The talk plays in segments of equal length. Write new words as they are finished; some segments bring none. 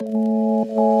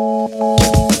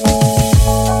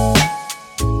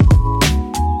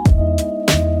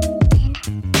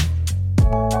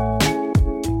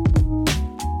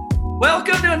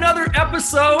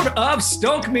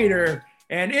Stoke meter.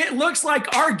 And it looks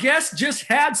like our guest just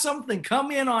had something come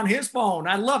in on his phone.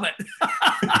 I love it.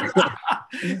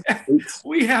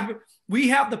 we have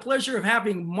the pleasure of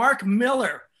having Mark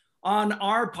Miller on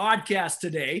our podcast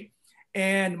today.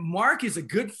 And Mark is a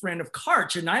good friend of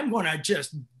Karch. And I'm going to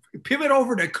just pivot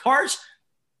over to Karch.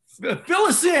 Fill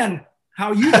us in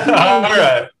how you feel. All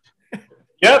right.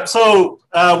 Yep. So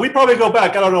we probably go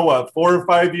back, I don't know what, 4 or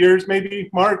 5 years, maybe,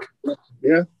 Mark?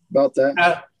 Yeah, about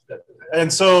that.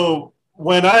 And so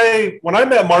when I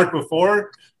met Mark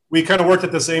before, we kind of worked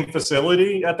at the same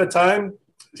facility at the time.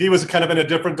 He was kind of in a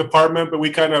different department, but we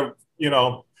kind of,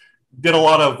 did a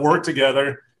lot of work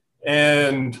together.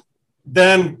 And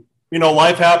then,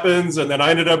 life happens. And then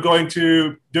I ended up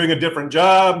doing a different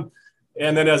job.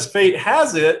 And then as fate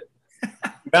has it,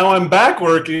 now I'm back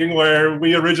working where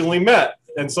we originally met.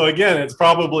 And so again, it's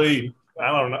probably, I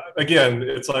don't know, again,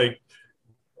 it's like,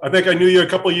 I think I knew you a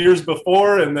couple of years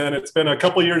before, and then it's been a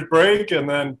couple of years break. And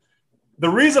then the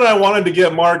reason I wanted to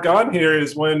get Mark on here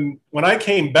is when I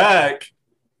came back,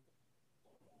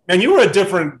 and you were a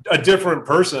different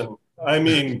person. I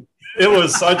mean, it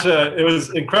was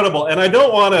incredible. And I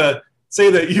don't want to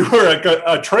say that you were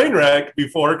a train wreck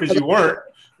before, because you weren't.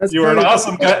 You were an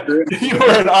awesome guy. You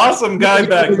were an awesome guy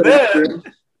back then,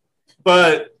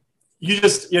 but you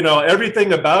just,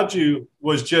 everything about you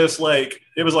was just like,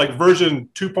 it was like version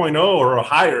 2.0 or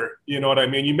higher. You know what I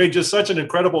mean? You made just such an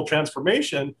incredible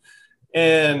transformation.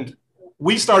 And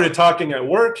we started talking at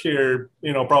work here,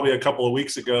 probably a couple of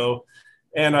weeks ago.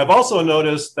 And I've also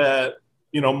noticed that,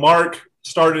 Mark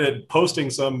started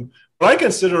posting some, what I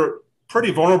consider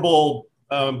pretty vulnerable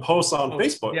posts on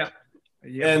Facebook. Yeah.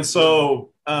 And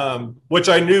so, which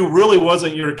I knew really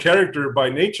wasn't your character by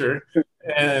nature.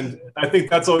 And I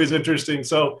think that's always interesting.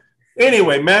 So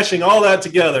anyway, mashing all that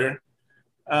together,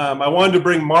 I wanted to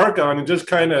bring Mark on and just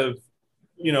kind of,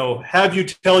 have you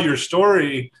tell your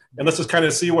story, and let's just kind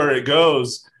of see where it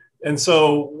goes. And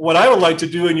so what I would like to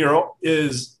do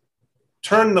is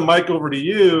turn the mic over to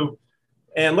you,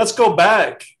 and let's go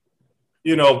back,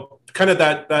 kind of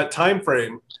that time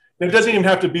frame. And it doesn't even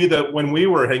have to be that when we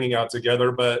were hanging out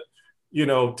together, but,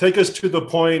 take us to the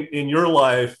point in your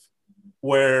life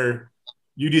where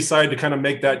you decided to kind of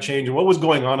make that change, and what was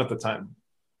going on at the time?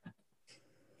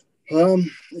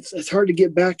 It's hard to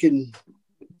get back, and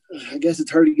I guess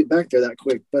it's hard to get back there that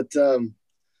quick, but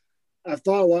I've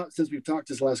thought a lot since we've talked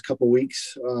this last couple of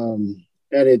weeks. And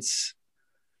it's,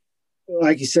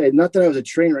 like you said, not that I was a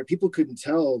train wreck. People couldn't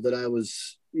tell that I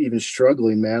was even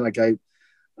struggling, man. Like I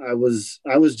was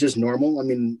just normal. I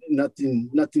mean,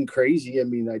 nothing crazy. I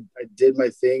mean, I did my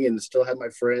thing and still had my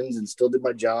friends and still did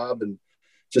my job and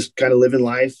just kind of living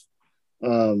life.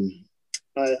 I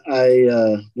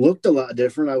looked a lot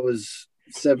different. I was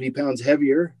 70 pounds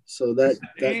heavier. So that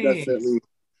definitely,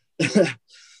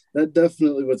 that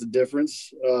definitely was a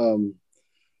difference.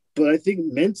 But I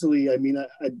think mentally, I mean, I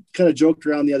kind of joked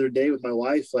around the other day with my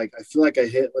wife. Like, I feel like I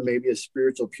hit maybe a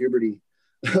spiritual puberty.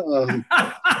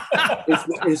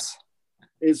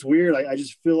 It's weird. I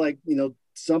just feel like,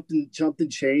 something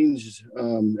changed.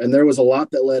 And there was a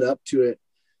lot that led up to it.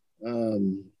 I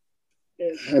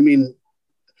mean,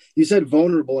 you said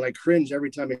vulnerable, and I cringe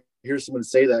every time I hear someone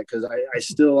say that, because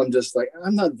I'm just like,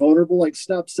 I'm not vulnerable. Like,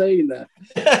 stop saying that.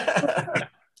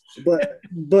 But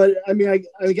I mean,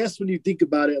 I guess when you think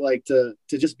about it, like to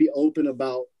just be open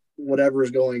about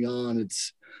whatever's going on,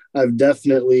 I've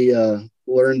definitely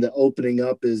learned that opening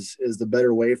up is the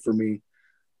better way for me.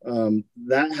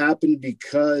 That happened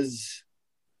because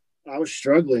I was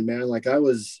struggling, man. Like I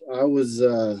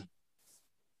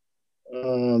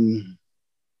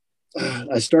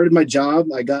started my job.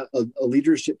 I got a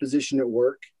leadership position at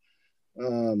work.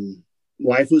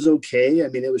 Life was okay. I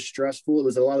mean, it was stressful. It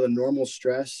was a lot of the normal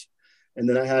stress. And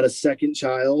then I had a second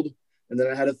child, and then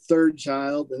I had a third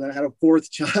child, and then I had a fourth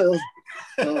child.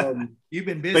 You've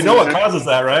been busy. They know what causes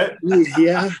that, right?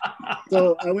 Yeah.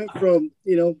 So I went from,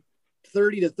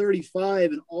 30 to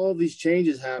 35, and all of these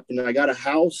changes happened. I got a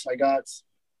house. I got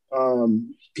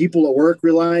people at work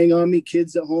relying on me,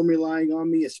 kids at home relying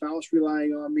on me, a spouse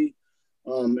relying on me.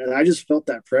 And I just felt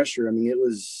that pressure. I mean, it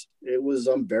was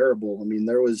unbearable. I mean,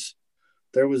 there was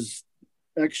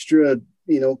extra,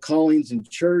 callings in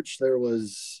church. There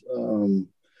was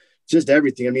just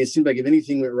everything. I mean, it seemed like if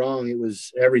anything went wrong, it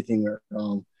was everything went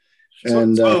wrong.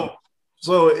 And so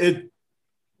it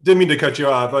didn't mean to cut you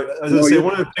off. As I say,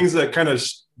 one of the things that kind of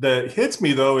that hits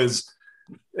me though is,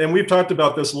 and we've talked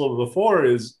about this a little before,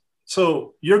 is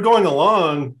so you're going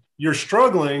along, you're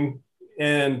struggling,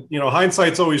 and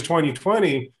hindsight's always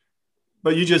 20/20,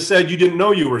 but you just said you didn't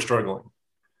know you were struggling.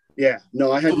 Yeah,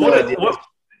 no, I had no idea.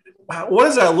 What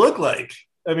does that look like?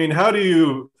 I mean,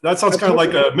 that sounds kind of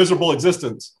like a miserable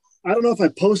existence. I don't know if I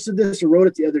posted this or wrote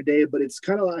it the other day, but it's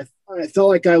kind of like I felt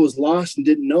like I was lost and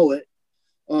didn't know it.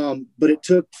 But it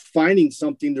took finding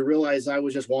something to realize I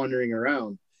was just wandering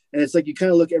around. And it's like you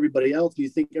kind of look at everybody else and you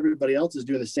think everybody else is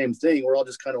doing the same thing. We're all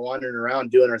just kind of wandering around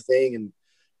doing our thing, and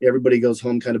everybody goes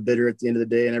home kind of bitter at the end of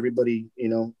the day, and everybody,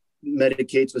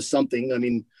 medicates with something. I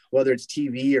mean, whether it's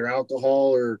TV or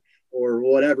alcohol or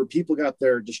whatever, people got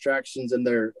their distractions and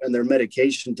their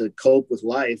medication to cope with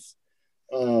life.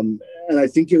 And I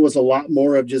think it was a lot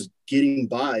more of just getting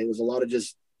by. It was a lot of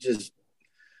just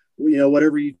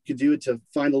whatever you could do to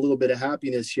find a little bit of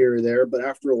happiness here or there. But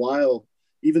after a while,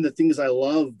 even the things I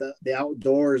love, the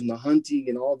outdoors and the hunting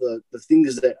and all the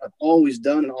things that I've always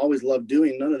done and always loved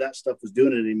doing, none of that stuff was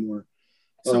doing it anymore.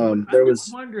 So I was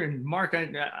wondering, Mark,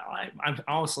 I'm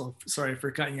also sorry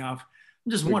for cutting you off.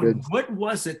 I'm just wondering, what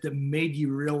was it that made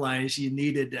you realize you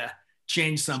needed to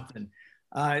change something?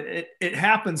 It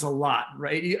happens a lot,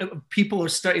 right? People are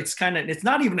it's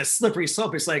not even a slippery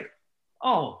slope. It's like,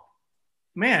 oh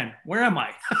man, where am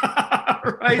I?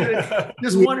 Right?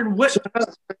 Just wondering what.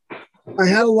 I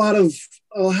had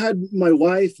my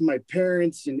wife and my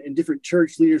parents and different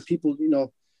church leaders, people,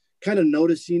 kind of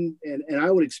noticing, and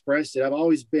I would express it. I've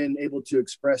always been able to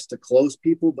express to close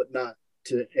people, but not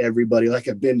to everybody like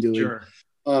I've been doing. Sure.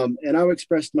 And I would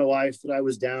express to my wife that I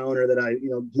was down, or that I,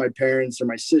 my parents or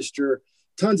my sister,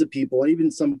 tons of people,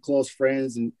 even some close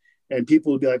friends, and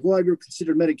people would be like, well, have you ever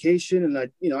considered medication? And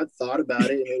I'd thought about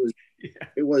it, and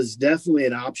it was definitely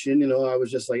an option. I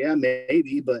was just like, yeah,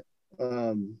 maybe. But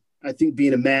I think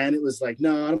being a man, it was like,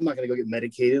 no, I'm not going to go get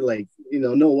medicated. Like,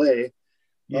 no way.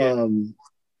 Yeah.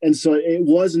 And so it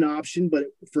was an option, but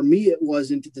for me, it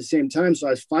wasn't at the same time. So I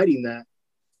was fighting that.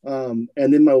 And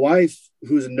then my wife,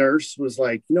 who's a nurse, was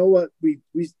like, you know what, we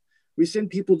send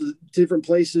people to different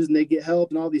places and they get help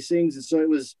and all these things. And so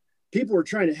people were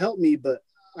trying to help me, but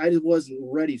I just wasn't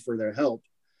ready for their help.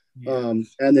 Yeah.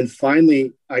 And then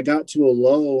finally I got to a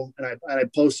low, and I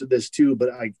posted this too, but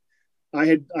I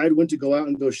had went to go out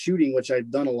and go shooting, which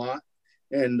I'd done a lot.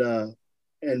 And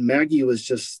Maggie was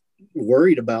just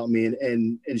worried about me,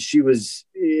 and she was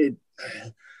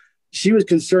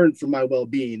concerned for my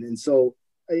well-being. And so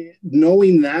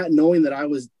knowing that I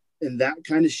was in that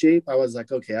kind of shape, I was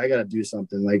like, okay, I got to do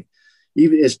something. Like,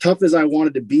 even as tough as I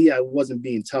wanted to be, I wasn't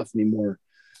being tough anymore.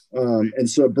 And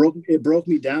so it broke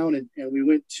me down, and we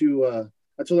went to,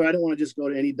 I told her I didn't want to just go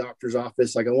to any doctor's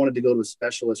office. Like, I wanted to go to a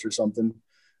specialist or something.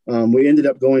 We ended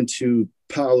up going to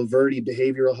Palo Verde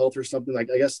Behavioral Health or something. Like,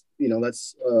 I guess,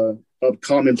 that's a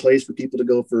common place for people to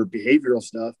go for behavioral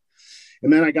stuff. And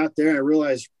man, I got there and I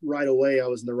realized right away I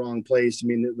was in the wrong place. I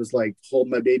mean, it was like hold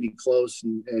my baby close,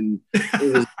 and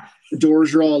it was, the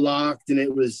doors are all locked, and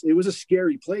it was a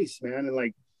scary place, man. And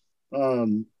like,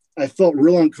 I felt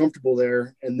real uncomfortable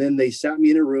there. And then they sat me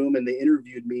in a room and they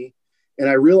interviewed me. And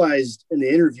I realized in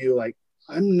the interview, like,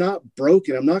 I'm not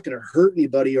broken. I'm not going to hurt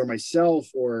anybody or myself,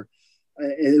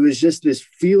 and it was just this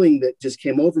feeling that just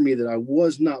came over me that I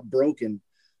was not broken.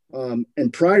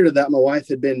 And prior to that, my wife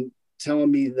had been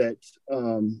telling me that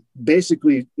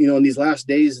basically, in these last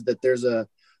days, that there's a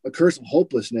curse of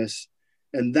hopelessness.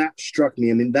 And that struck me.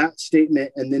 I mean, that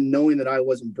statement, and then knowing that I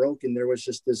wasn't broken, there was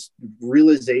just this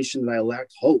realization that I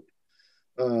lacked hope.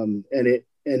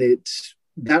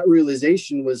 That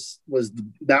realization was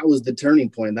the turning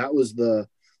point. That was the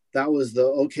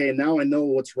okay, now I know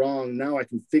what's wrong. Now I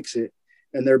can fix it.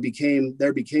 And there became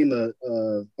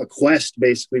a quest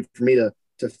basically for me to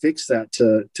fix that,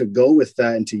 to go with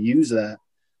that and to use that.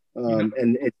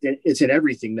 And it's in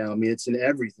everything now. I mean, it's in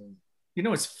everything.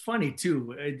 It's funny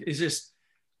too. It's just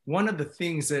one of the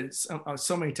things that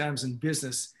so many times in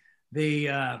business, they,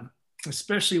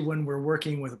 especially when we're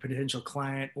working with a potential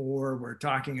client or we're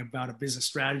talking about a business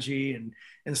strategy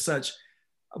and such,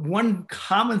 one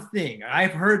common thing,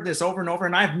 I've heard this over and over,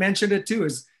 and I've mentioned it too,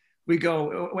 is we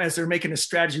go, as they're making a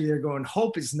strategy, they're going,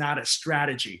 hope is not a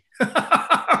strategy.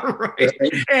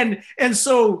 Right. And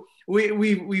so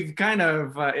we've kind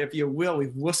of, if you will, we've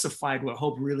wussified what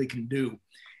hope really can do.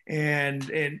 And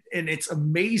it's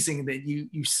amazing that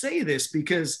you say this,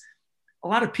 because a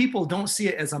lot of people don't see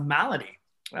it as a malady.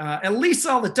 At least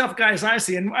all the tough guys I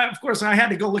see. And of course, I had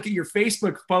to go look at your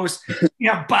Facebook post.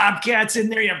 You have bobcats in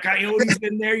there, you have coyotes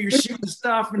in there, you're shooting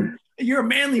stuff, and you're a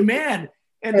manly man.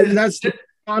 And that's the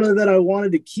honor that I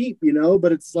wanted to keep,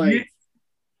 but it's like,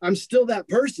 I'm still that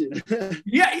person.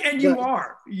 Yeah, and you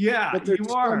are. Yeah, but there's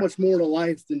so much more to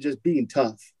life than just being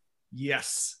tough.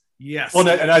 Yes. Well,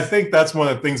 and I think that's one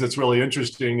of the things that's really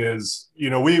interesting is,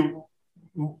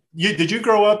 did you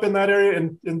grow up in that area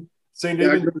in St.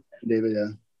 David? Yeah, David, yeah.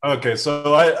 Okay,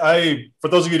 so I for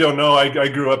those of you who don't know, I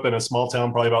grew up in a small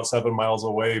town, probably about 7 miles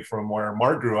away from where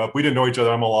Mark grew up. We didn't know each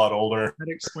other. I'm a lot older, That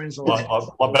explains a a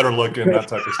lot. lot better looking, that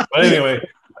type of stuff. But anyway,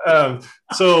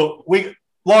 so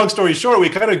long story short, we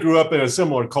kind of grew up in a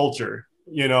similar culture,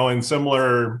 and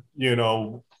similar,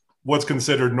 what's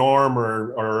considered norm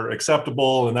or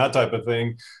acceptable and that type of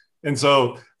thing. And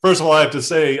so, first of all, I have to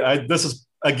say, this is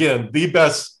again the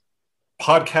best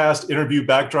podcast interview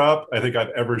backdrop I think I've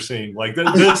ever seen. Like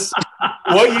this,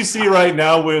 what you see right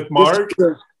now with Mark.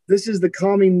 This is the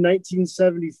calming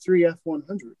 1973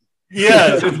 F-100.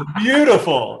 Yes, it's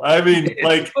beautiful. I mean,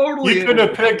 like totally you couldn't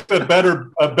have picked a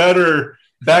better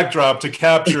backdrop to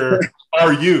capture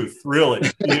our youth, really.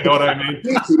 You know what I mean?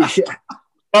 Yeah.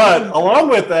 But along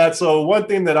with that, so one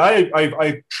thing that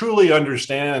I truly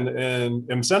understand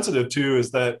and am sensitive to is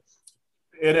that,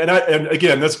 and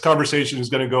again, this conversation is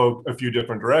going to go a few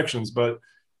different directions, but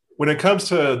when it comes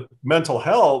to mental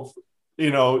health,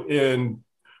 in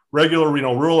regular,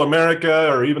 rural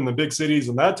America or even the big cities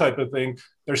and that type of thing,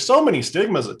 there's so many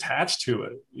stigmas attached to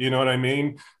it. You know what I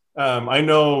mean? I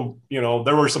know,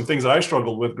 there were some things that I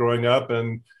struggled with growing up,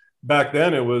 and back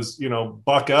then it was,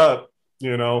 buck up,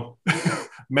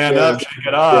 man up, shake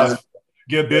it off,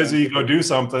 get busy, go do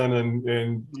something.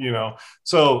 And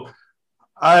so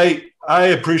I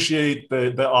appreciate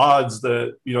the odds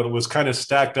that, that was kind of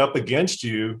stacked up against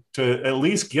you to at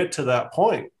least get to that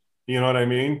point. You know what I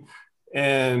mean?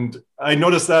 And I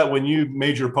noticed that when you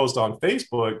made your post on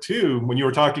Facebook too, when you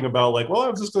were talking about like, well,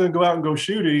 I'm just going to go out and go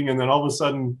shooting. And then all of a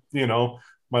sudden,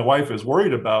 my wife is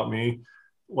worried about me.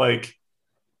 Like,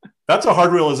 that's a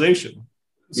hard realization.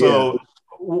 So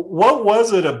what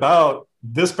was it about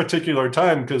this particular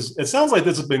time? Because it sounds like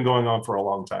this has been going on for a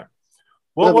long time.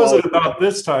 What was it about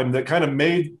this time that kind of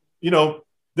made,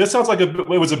 this sounds like it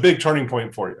was a big turning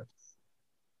point for you?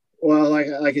 Well,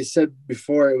 like I said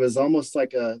before, it was almost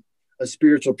like a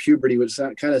spiritual puberty, which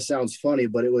kind of sounds funny,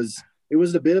 but it was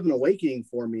a bit of an awakening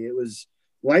for me. It was,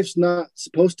 life's not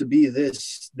supposed to be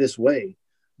this way.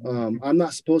 I'm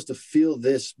not supposed to feel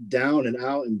this down and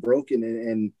out and broken.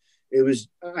 And it was,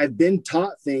 I've been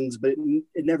taught things, but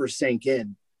it never sank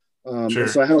in. Sure.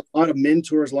 So I had a lot of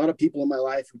mentors, a lot of people in my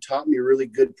life who taught me really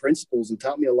good principles and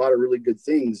taught me a lot of really good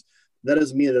things. That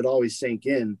doesn't mean it always sank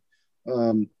in.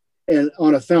 And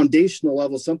on a foundational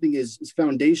level, something as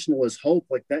foundational as hope,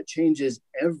 like that changes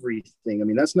everything. I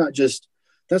mean, that's not just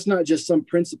some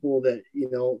principle that,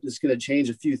 is going to change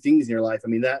a few things in your life. I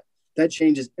mean, that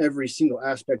changes every single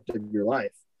aspect of your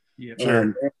life. Yeah,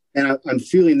 sure. And I'm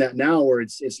feeling that now, where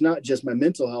it's not just my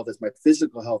mental health, it's my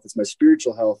physical health, it's my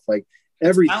spiritual health. Like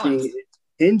everything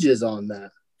hinges on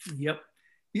that. Yep.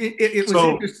 It was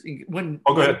interesting when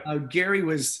Gary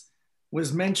was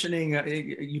mentioning,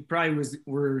 you probably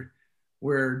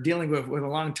were dealing with a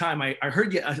long time. I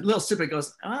heard you a little sip. It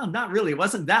goes, oh, not really. It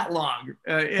wasn't that long.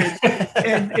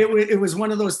 And it was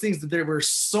one of those things that there were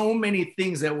so many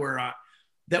things that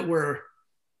were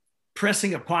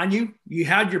pressing upon you. You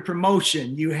had your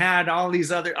promotion. You had all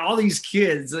these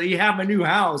kids. You have a new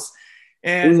house.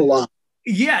 And it was a lot.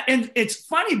 Yeah. And it's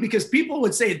funny because people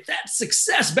would say, that's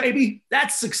success, baby.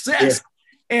 That's success.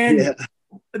 Yeah. And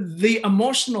the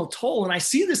emotional toll, and I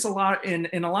see this a lot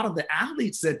in a lot of the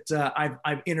athletes that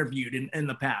I've interviewed in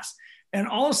the past, and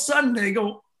all of a sudden they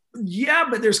go, yeah,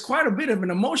 but there's quite a bit of an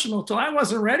emotional toll I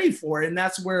wasn't ready for. And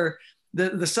that's where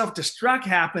the self-destruct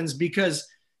happens, because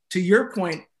to your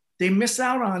point, they miss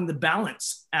out on the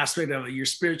balance aspect of it, your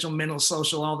spiritual, mental,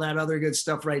 social, all that other good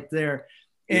stuff right there.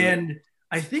 Yeah. And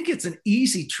I think it's an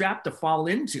easy trap to fall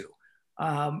into.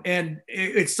 And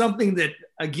it's something that,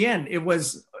 again, it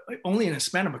was only in a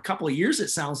span of a couple of years, it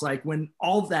sounds like, when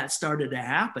all that started to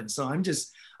happen. So I'm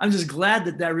just glad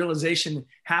that realization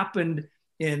happened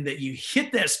and that you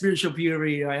hit that spiritual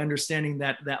puberty, understanding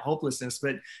that hopelessness.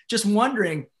 But just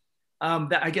wondering,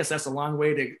 that I guess that's a long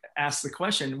way to ask the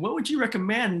question. What would you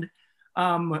recommend,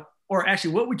 or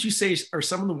actually, what would you say are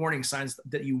some of the warning signs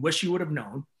that you wish you would have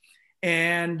known?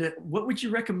 And what would you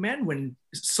recommend when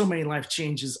so many life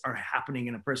changes are happening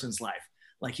in a person's life,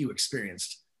 like you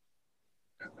experienced?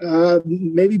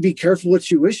 Maybe be careful what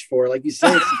you wish for. Like you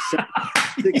said,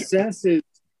 success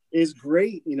is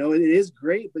great. It is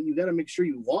great, but you got to make sure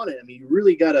you want it. I mean, you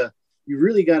really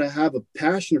gotta have a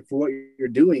passion for what you're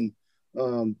doing,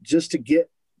 just to get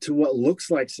to what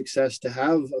looks like success. To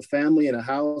have a family and a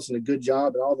house and a good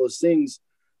job and all those things,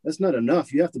 that's not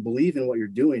enough. You have to believe in what you're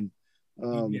doing.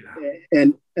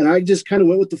 And I just kind of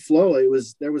went with the flow.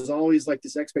 There was always like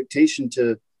this expectation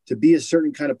to be a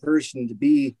certain kind of person, to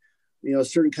be, a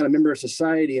certain kind of member of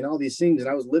society and all these things. And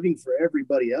I was living for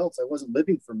everybody else. I wasn't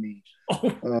living for me.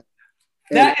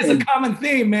 That is a common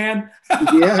theme, man.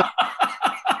 Yeah,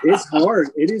 it's hard.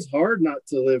 It is hard not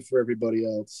to live for everybody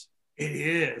else. It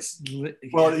is.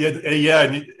 Well,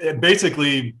 yeah. And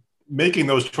basically making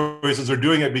those choices or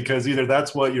doing it because either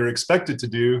that's what you're expected to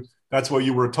do, that's what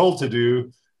you were told to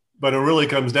do, but it really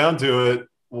comes down to it.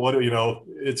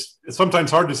 It's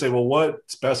sometimes hard to say, well,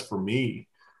 what's best for me?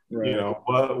 Right.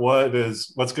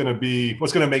 What's going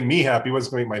to make me happy? What's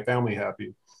going to make my family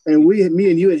happy? And me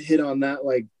and you had hit on that,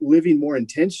 like living more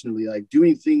intentionally, like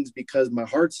doing things because my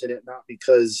heart's in it, not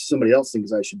because somebody else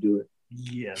thinks I should do it.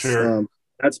 Yes. Sure.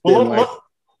 That's been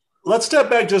let's step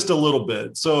back just a little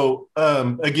bit. So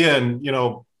again,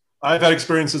 I've had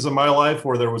experiences in my life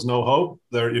where there was no hope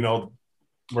there,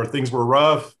 where things were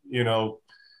rough,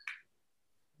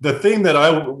 the thing that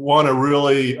I want to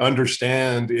really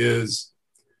understand is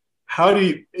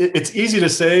it's easy to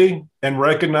say and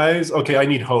recognize, okay, I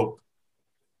need hope.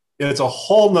 It's a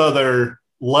whole nother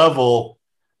level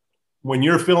when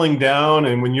you're feeling down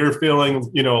and when you're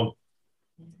feeling,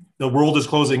 the world is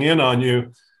closing in on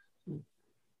you.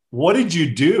 What did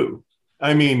you do?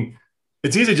 I mean,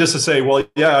 it's easy just to say, well,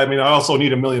 yeah, I mean, I also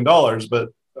need $1 million, but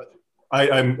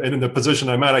I'm in the position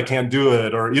I'm at, I can't do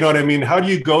it. Or, you know what I mean? How do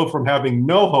you go from having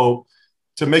no hope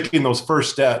to making those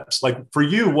first steps? Like for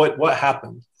you, what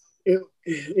happened?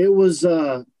 It was,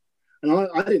 and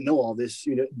I didn't know all this,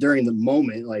 during the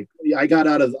moment. Like I got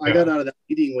out of that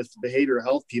meeting with behavioral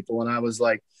health people, and I was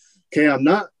like, okay, I'm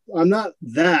not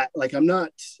that. Like I'm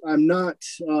not.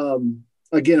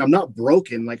 Again, I'm not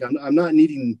broken. Like I'm not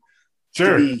needing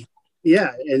to be.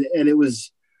 Yeah, and it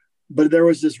was, but there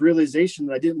was this realization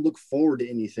that I didn't look forward to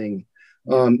anything.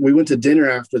 We went to dinner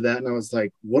after that, and I was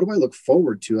like, what do I look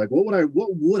forward to? Like, what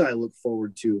would I look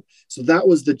forward to? So that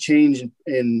was the change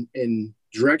in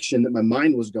direction that my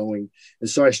mind was going. And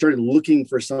so I started looking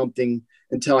for something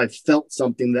until I felt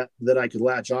something that I could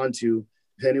latch onto.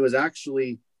 And it was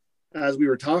actually, as we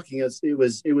were talking, it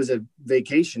was a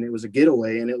vacation. It was a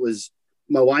getaway. And it was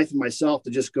my wife and myself to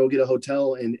just go get a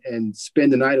hotel and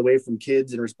spend the night away from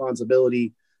kids and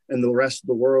responsibility and the rest of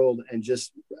the world and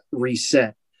just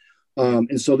reset.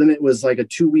 And so then it was like a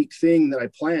 2-week thing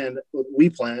that we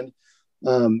planned.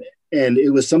 And it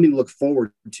was something to look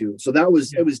forward to. So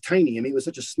it was tiny. I mean, it was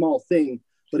such a small thing,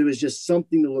 but it was just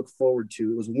something to look forward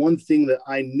to. It was one thing that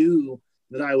I knew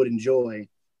that I would enjoy.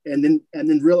 And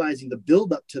then realizing the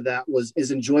build up to that was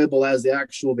as enjoyable as the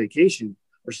actual vacation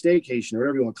or staycation or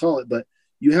whatever you want to call it. But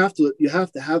you have to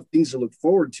have things to look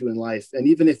forward to in life. And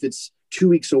even if it's 2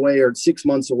 weeks away or 6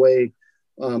 months away,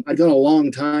 I'd gone a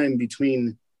long time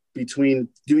between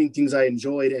doing things I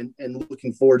enjoyed and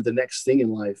looking forward to the next thing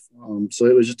in life. So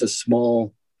it was just a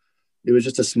small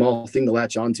thing to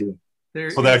latch onto.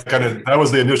 So that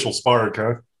was the initial spark,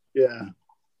 huh? Yeah.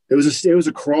 It was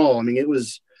a crawl. I mean, it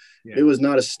was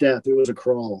not a step, it was a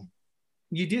crawl.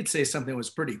 You did say something that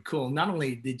was pretty cool. Not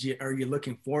only are you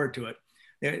looking forward to it,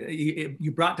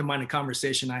 you brought to mind a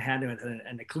conversation I had with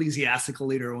an ecclesiastical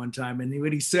leader one time. And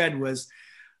what he said was,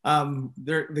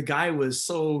 the guy was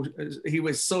so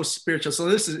spiritual. So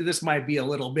this might be a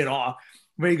little bit off,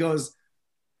 but he goes,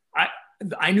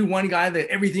 I knew one guy that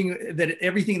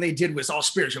everything they did was all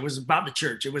spiritual. It was about the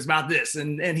church. It was about this.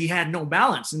 And he had no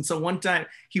balance. And so one time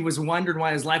he was wondering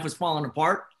why his life was falling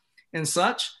apart and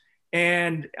such.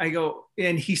 And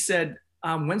he said,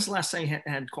 when's the last time you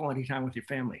had quality time with your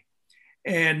family?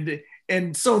 And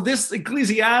so this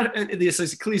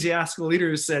ecclesiastical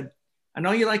leader said, I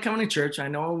know you like coming to church. I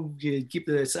know you keep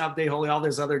the Sabbath day holy, all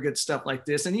this other good stuff like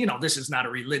this. And, this is not a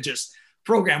religious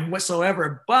program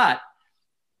whatsoever, but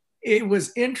it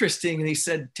was interesting. And he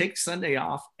said, take Sunday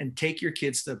off and take your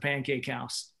kids to the pancake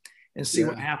house and see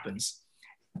what happens.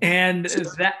 And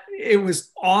that it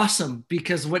was awesome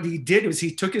because what he did was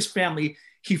he took his family.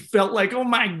 He felt like, oh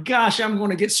my gosh, I'm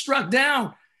going to get struck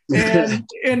down. And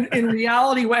in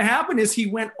reality, what happened is he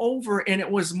went over and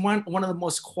it was one of the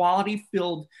most quality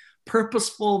filled,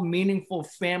 purposeful, meaningful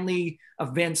family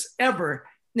events ever.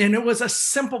 And it was a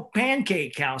simple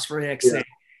pancake house for XA.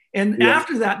 And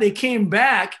after that, they came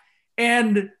back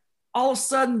and all of a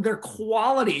sudden their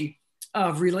quality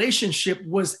of relationship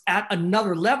was at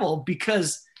another level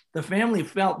because the family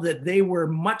felt that they were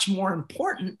much more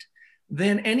important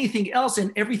than anything else.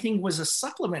 And everything was a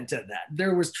supplement to that.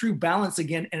 There was true balance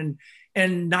again.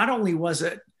 And not only was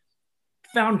it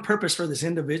found purpose for this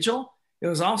individual, it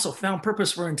was also found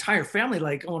purpose for an entire family,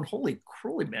 like, oh, holy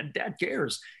crap, man, dad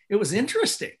cares. It was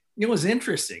interesting.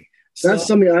 That's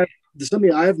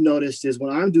something I've noticed is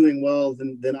when I'm doing well,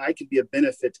 then I can be a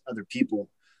benefit to other people.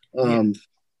 And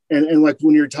And like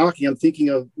when you're talking, I'm thinking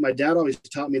of my dad always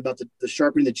taught me about the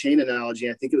sharpening the chain analogy.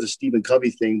 I think it was a Stephen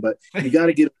Covey thing, but you got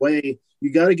to get away.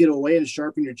 You got to get away and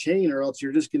sharpen your chain, or else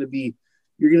you're going to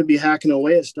be hacking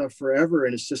away at stuff forever.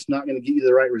 And it's just not going to get you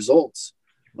the right results.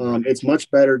 It's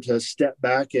much better to step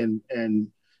back and,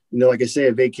 like I say,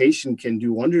 a vacation can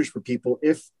do wonders for people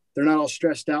if they're not all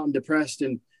stressed out and depressed.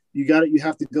 And you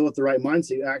have to go with the right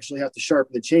mindset. You actually have to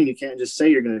sharpen the chain. You can't just say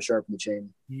you're going to sharpen the chain.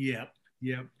 Yeah.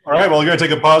 Yeah. All right. Well, we're going to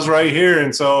take a pause right here.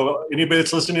 And so anybody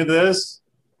that's listening to this,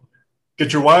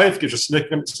 get your wife, get your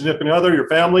significant other, your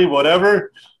family,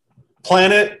 whatever,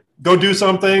 plan it, go do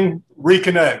something,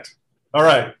 reconnect. All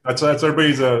right. That's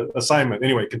everybody's assignment.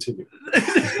 Anyway, continue.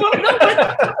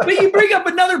 But you bring up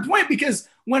another point, because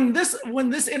when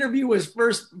this interview was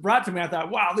first brought to me, I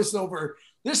thought, wow, this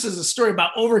is a story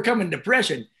about overcoming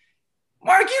depression.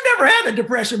 Mark, you never had a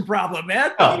depression problem,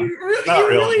 man. No, you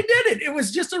really didn't. It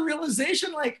was just a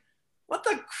realization, like, what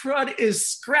the crud is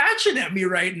scratching at me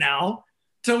right now,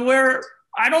 to where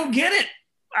I don't get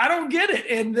it.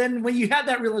 And then when you had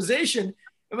that realization,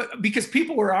 because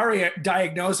people were already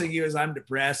diagnosing you as, I'm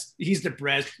depressed, he's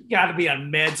depressed, you got to be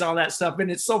on meds, all that stuff. And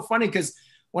it's so funny, because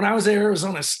when I was at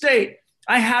Arizona State,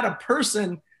 I had a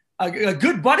person, a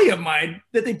good buddy of mine,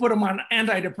 that they put him on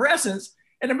antidepressants,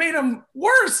 and it made him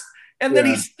worse. And then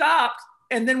he stopped,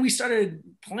 and then we started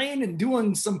playing and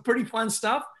doing some pretty fun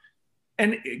stuff.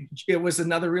 And it was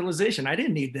another realization. I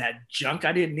didn't need that junk.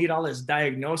 I didn't need all this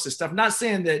diagnosis stuff. Not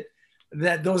saying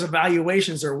that those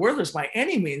evaluations are worthless by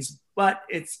any means, but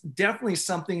it's definitely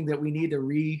something that we need to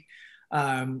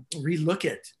relook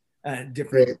at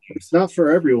different. It's not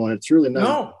for everyone. It's really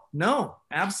not. No,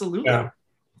 absolutely. Yeah.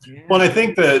 Well, I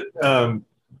think that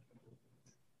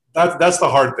that's the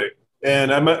hard thing.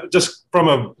 And I'm just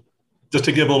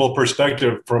to give a little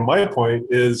perspective from my point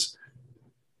is,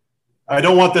 I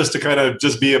don't want this to kind of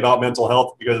just be about mental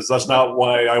health, because that's not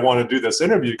why I want to do this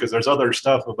interview, because there's other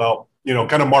stuff about,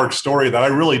 kind of Mark's story that I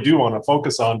really do want to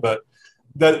focus on. But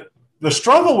that the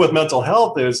struggle with mental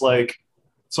health is like,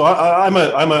 so I'm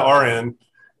an RN,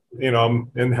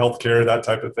 I'm in healthcare, that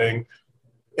type of thing.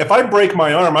 If I break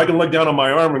my arm, I can look down on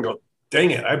my arm and go,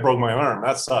 dang it, I broke my arm.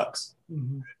 That sucks.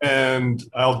 Mm-hmm. And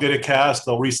I'll get a cast.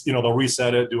 They'll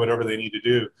reset it, do whatever they need to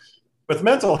do. With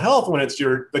mental health, when it's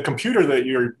the computer that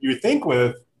you think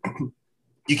with,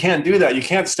 you can't do that. You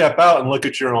can't step out and look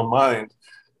at your own mind.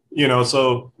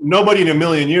 So nobody in a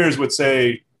million years would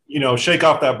say, shake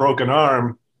off that broken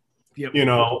arm, yep.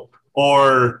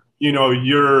 Or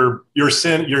you're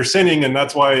sinning and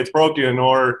that's why it's broken,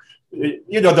 or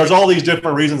there's all these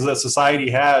different reasons that society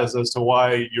has as to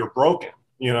why you're broken.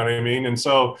 You know what I mean? And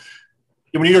so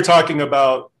when you're talking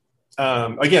about,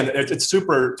 again, it's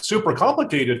super, super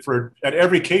complicated at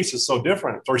every case is so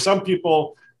different. For some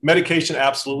people, medication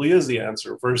absolutely is the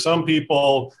answer. For some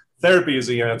people, therapy is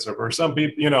the answer. For some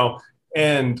people,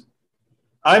 and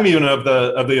I'm even of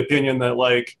the opinion that,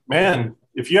 like, man,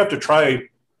 if you have to try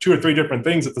 2 or 3 different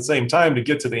things at the same time to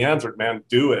get to the answer, man,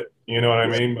 do it. You know what I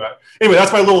mean? But anyway,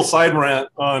 that's my little side rant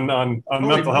on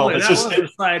mental health. It's just a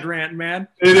side rant, man.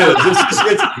 It is.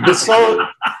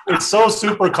 It's so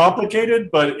super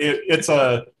complicated, but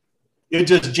it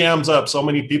just jams up so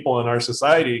many people in our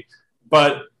society.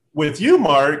 But with you,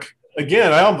 Mark,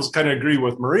 again, I almost kind of agree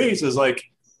with Maurice, is like,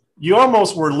 you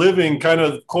almost were living kind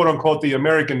of quote unquote the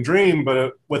American dream,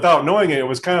 but without knowing it, it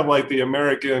was kind of like the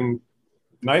American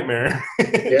nightmare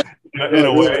in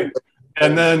a way.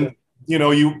 And then,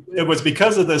 it was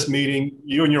because of this meeting,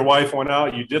 you and your wife went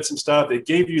out, you did some stuff, it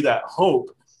gave you that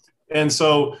hope. And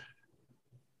so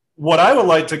what I would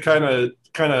like to kind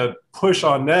of push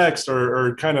on next,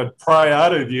 or kind of pry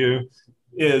out of you,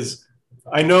 is,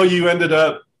 I know you ended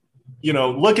up,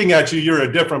 looking at you, you're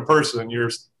a different person.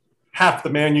 You're half the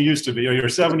man you used to be. You're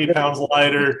 70 pounds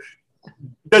lighter.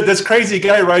 This crazy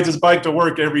guy rides his bike to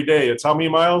work every day. It's how many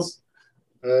miles?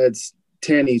 It's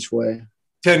 10 each way.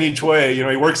 10 each way.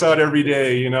 He works out every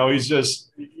day. He's just,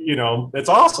 it's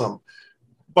awesome.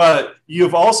 But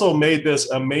you've also made this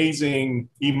amazing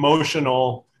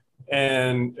emotional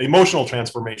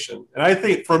transformation. And I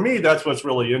think for me, that's what's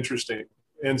really interesting.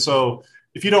 And so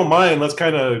if you don't mind, let's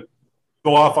kind of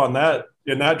go off on that,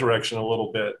 in that direction a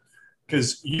little bit,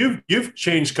 because you've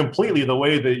changed completely the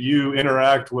way that you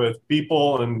interact with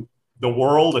people and the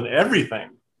world and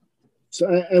everything. So,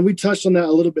 and we touched on that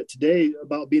a little bit today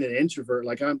about being an introvert.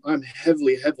 Like I'm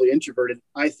heavily introverted.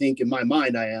 I think in my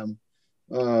mind I am.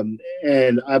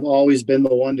 And I've always been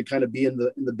the one to kind of be in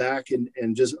the back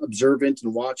and just observant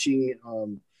and watching.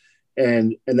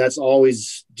 And that's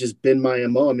always just been my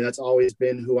MO. I mean, that's always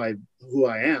been who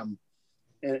I am.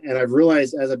 and I've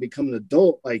realized as I become an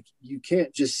adult, like you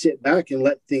can't just sit back and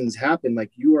let things happen.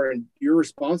 Like you're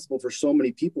responsible for so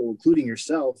many people, including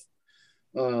yourself.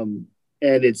 And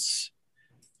it's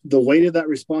the weight of that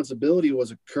responsibility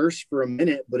was a curse for a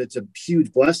minute, but it's a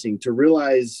huge blessing to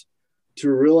realize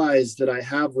that I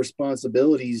have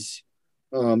responsibilities,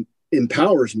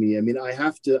 empowers me. I mean, I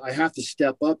have to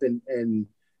step up and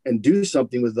do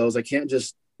something with those. I can't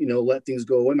just, let things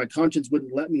go away. My conscience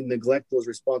wouldn't let me neglect those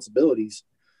responsibilities.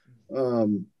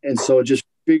 And so just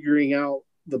figuring out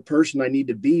the person I need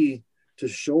to be to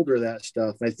shoulder that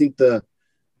stuff. And I think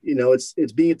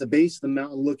it's being at the base of the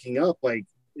mountain, looking up, like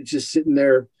it's just sitting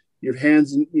there, your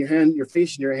face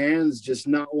in your hands, just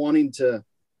not wanting to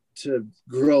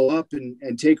grow up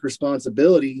and take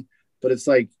responsibility. But it's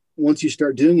like, once you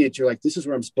start doing it, you're like, this is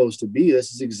where I'm supposed to be.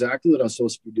 This is exactly what I'm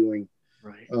supposed to be doing.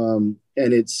 Right.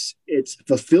 And it's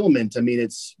fulfillment. I mean,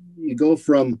 you go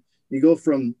from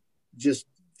just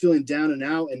feeling down and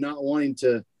out and not wanting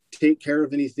to take care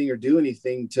of anything or do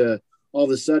anything to all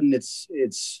of a sudden it's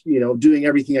doing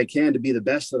everything I can to be the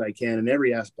best that I can in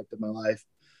every aspect of my life.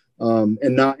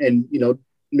 And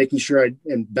making sure I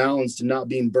am balanced and not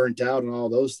being burnt out and all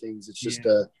those things. It's just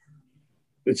a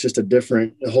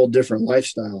whole different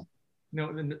lifestyle.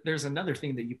 No, there's another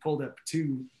thing that you pulled up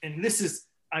too, and this is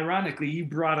ironically, you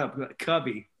brought up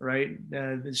Covey, right?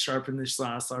 Sharpen the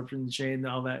saw, sharpen the chain, and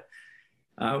all that.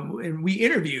 And we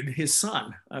interviewed his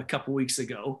son a couple weeks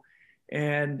ago,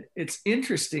 and it's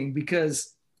interesting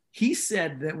because he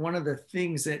said that one of the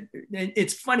things that, and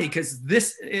it's funny because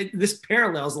this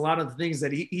parallels a lot of the things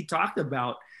that he talked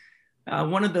about.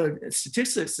 One of the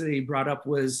statistics that he brought up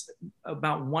was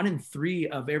about 1 in 3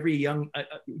 of every young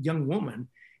woman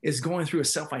is going through a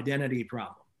self-identity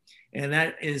problem. And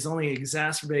that is only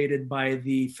exacerbated by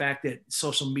the fact that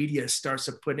social media starts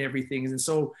to put everything. And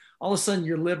so all of a sudden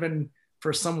you're living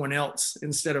for someone else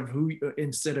instead of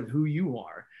who you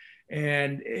are.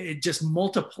 And it just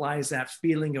multiplies that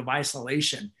feeling of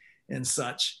isolation and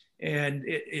such. And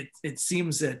it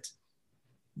seems that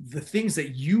the things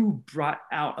that you brought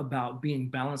out about being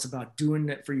balanced, about doing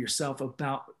it for yourself,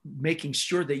 about making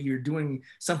sure that you're doing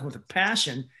something with a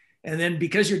passion, and then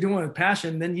because you're doing it with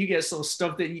passion, then you get so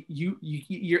stuff that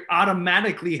you're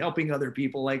automatically helping other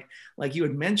people. Like you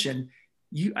had mentioned,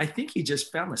 I think you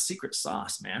just found the secret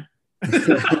sauce, man.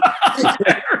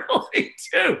 I really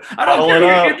do. I don't care if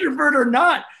you're an introvert or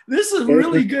not. This is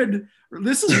really good.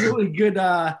 This is really good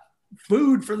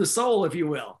food for the soul, if you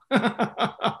will.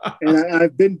 And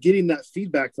I've been getting that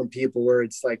feedback from people where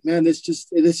it's like, man, this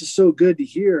is so good to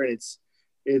hear. And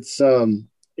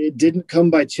it didn't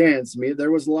come by chance. I mean, there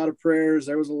was a lot of prayers.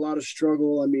 There was a lot of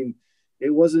struggle. I mean,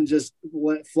 it wasn't just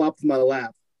flopped in my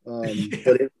lap.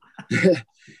 But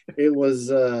it was,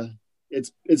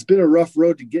 it's been a rough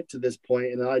road to get to this point,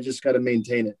 and I just got to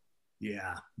maintain it.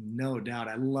 Yeah, no doubt.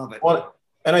 I love it. Well,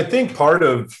 and I think part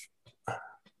of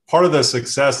the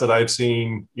success that I've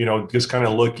seen, just kind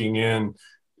of looking in,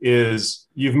 is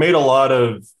you've made a lot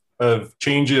of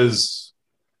changes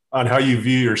on how you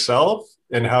view yourself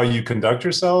and how you conduct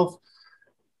yourself.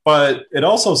 But it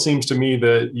also seems to me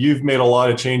that you've made a lot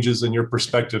of changes in your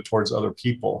perspective towards other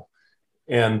people.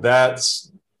 And that's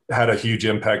had a huge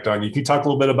impact on you. Can you talk a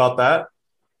little bit about that?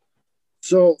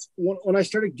 So when I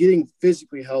started getting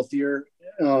physically healthier,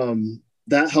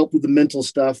 that helped with the mental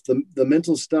stuff. The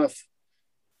mental stuff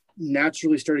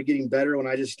naturally started getting better when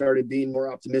I just started being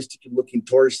more optimistic and looking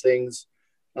towards things.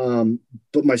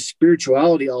 But my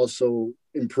spirituality also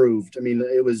improved. I mean,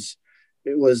 I was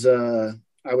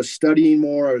studying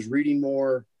more, I was reading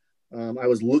more. I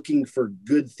was looking for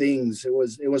good things. It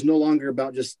was no longer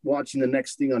about just watching the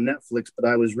next thing on Netflix, but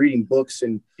I was reading books,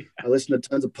 and I listen to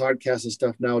tons of podcasts and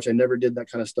stuff now, which I never did that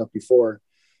kind of stuff before.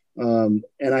 And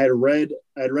I had read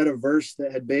a verse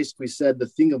that had basically said the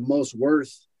thing of most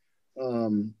worth.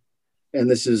 And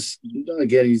this is,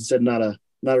 again, he said, not a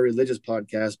religious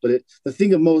podcast, but the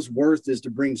thing of most worth is to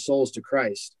bring souls to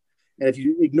Christ. And if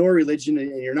you ignore religion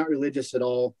and you're not religious at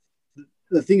all,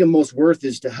 the thing of most worth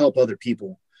is to help other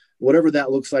people, whatever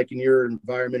that looks like in your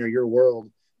environment or your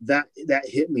world. That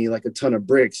hit me like a ton of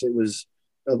bricks. It was,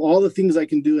 of all the things I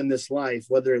can do in this life,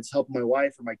 whether it's help my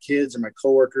wife or my kids or my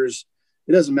coworkers,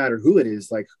 it doesn't matter who it is.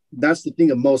 Like, that's the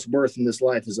thing of most worth in this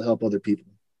life, is to help other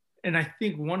people. And I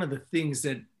think one of the things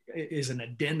that is an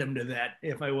addendum to that,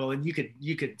 if I will, and you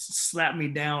could slap me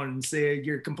down and say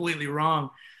you're completely wrong,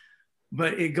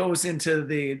 but it goes into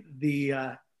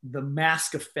the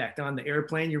mask effect on the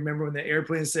airplane. You remember when the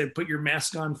airplane said, put your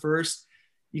mask on first?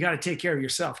 You got to take care of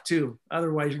yourself too.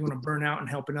 Otherwise you're going to burn out and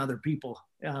helping other people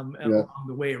along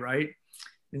the way. Right.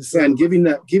 And so, and giving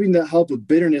that help with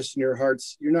bitterness in your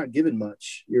hearts, you're not giving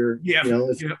much.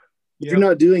 If you're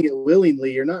not doing it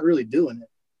willingly, you're not really doing it.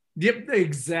 Yep,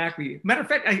 exactly. Matter of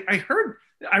fact, I heard,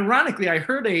 ironically,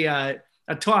 a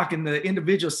talk, and the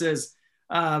individual says,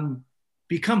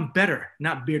 become better,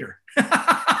 not bitter.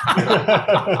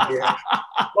 Yeah.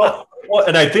 Well,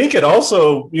 and I think it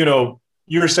also,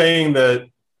 you're saying that,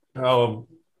 I don't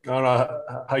know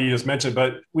how you just mentioned,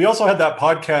 but we also had that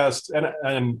podcast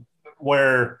and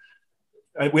where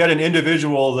we had an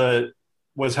individual that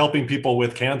was helping people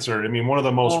with cancer. I mean, one of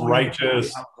the most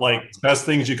righteous, best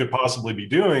things you could possibly be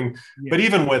doing. Yeah. But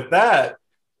even with that,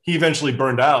 he eventually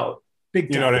burned out. Big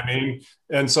time. You know what I mean?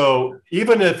 And so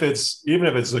even if it's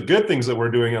the good things that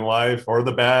we're doing in life or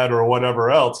the bad or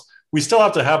whatever else, we still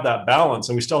have to have that balance,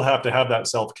 and we still have to have that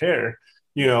self-care.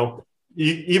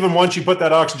 Even once you put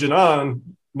that oxygen on,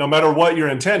 no matter what your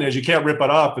intent is, you can't rip it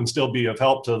off and still be of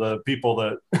help to the people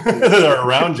that, that are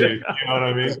around you. You know what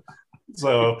I mean?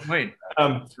 So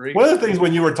one of the things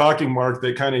when you were talking, Mark,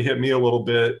 that kind of hit me a little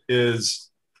bit is,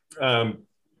 and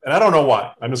I don't know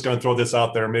why, I'm just going to throw this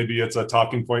out there. Maybe it's a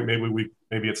talking point. Maybe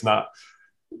it's not.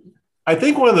 I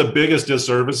think one of the biggest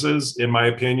disservices, in my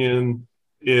opinion,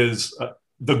 is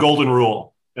the golden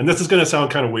rule. And this is going to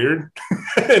sound kind of weird.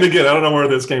 And again, I don't know where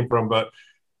this came from, but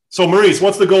so Maurice,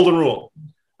 what's the golden rule?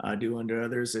 Do unto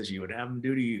others as you would have them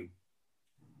do to you.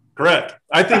 Correct.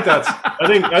 I think that's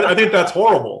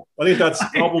horrible. I think that's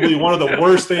probably one of the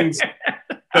worst things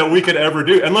that we could ever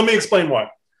do. And let me explain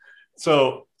why.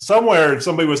 So somewhere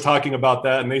somebody was talking about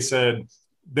that, and they said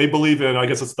they believe in, I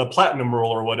guess it's the platinum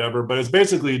rule or whatever, but it's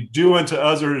basically do unto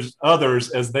others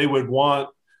as they would want.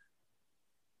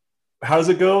 How does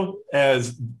it go?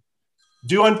 As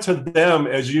do unto them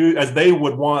as they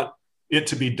would want it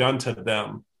to be done to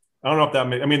them. I don't know if that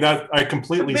that I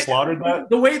completely slaughtered that.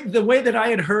 The way that I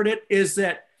had heard it is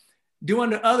that do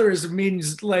unto others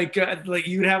means like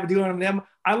you'd have to do unto them.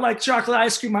 I like chocolate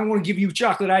ice cream. I want to give you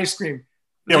chocolate ice cream.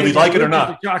 Yeah, whether you like it or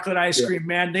not. Chocolate ice cream,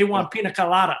 man. They want pina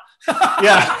colada.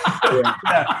 Yeah.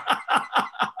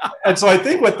 And so I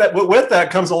think with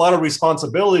that comes a lot of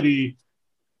responsibility,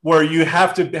 where you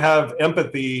have to have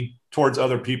empathy towards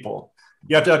other people.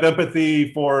 You have to have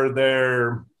empathy for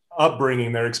their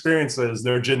upbringing, their experiences,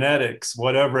 their genetics,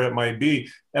 whatever it might be.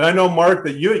 And I know, Mark,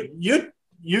 that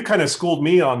you kind of schooled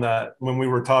me on that when we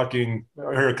were talking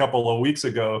here a couple of weeks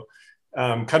ago,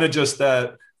 kind of just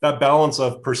that balance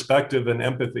of perspective and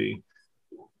empathy.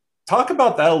 Talk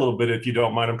about that a little bit, if you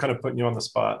don't mind. I'm kind of putting you on the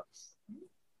spot.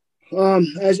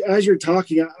 As you're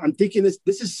talking, I'm thinking this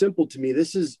is simple to me.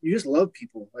 This is, you just love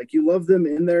people. Like, you love them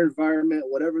in their environment,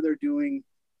 whatever they're doing,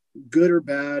 good or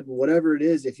bad, whatever it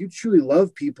is. If you truly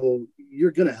love people,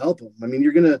 you're going to help them. I mean,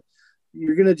 you're going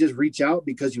to just reach out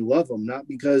because you love them, not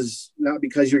because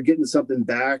you're getting something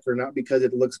back, or not because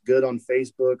it looks good on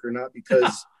Facebook, or not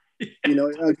because,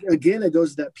 again, it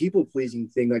goes to that people pleasing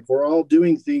thing. Like, we're all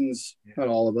doing things, not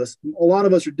all of us, a lot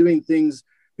of us are doing things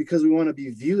because we want to be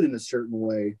viewed in a certain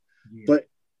way. But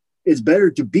it's better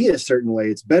to be a certain way.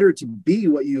 It's better to be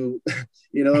what you,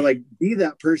 be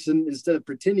that person instead of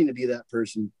pretending to be that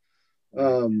person.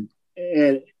 And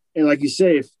like you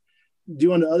say, if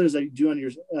do unto others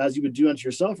as you would do unto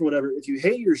yourself or whatever, if you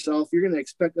hate yourself, you're going to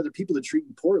expect other people to treat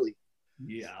you poorly.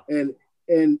 Yeah. And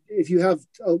if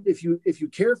you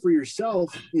care for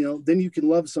yourself, then you can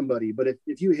love somebody. But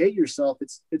if you hate yourself,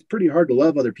 it's pretty hard to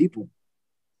love other people.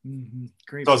 Mm-hmm.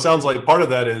 Great. So it sounds like part of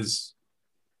that is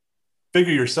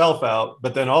figure yourself out,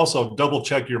 but then also double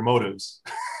check your motives.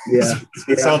 Yeah.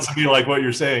 It sounds to me like what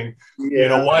you're saying.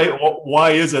 Yeah.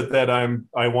 Why is it that I'm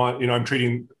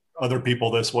treating other people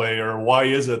this way? Or why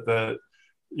is it that,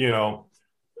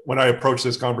 when I approach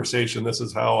this conversation, this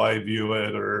is how I view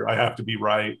it, or I have to be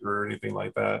right, or anything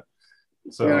like that.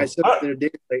 So I said the other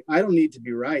day, like, I don't need to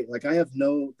be right. Like, I have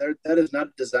that is not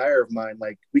a desire of mine.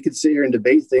 Like, we could sit here and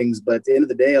debate things, but at the end of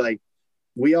the day, like,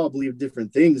 we all believe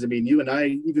different things. I mean, you and I,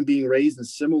 even being raised in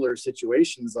similar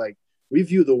situations, like, we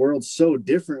view the world so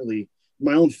differently.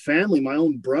 My own family, my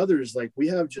own brothers, like, we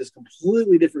have just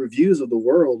completely different views of the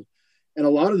world. And a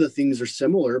lot of the things are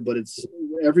similar, but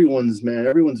everyone's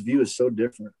view is so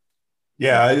different.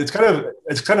 Yeah, it's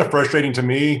kind of frustrating to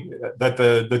me that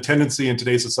the tendency in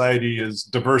today's society is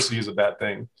diversity is a bad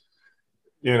thing.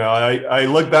 I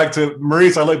look back to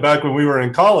Maurice. I look back when we were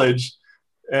in college,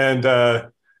 and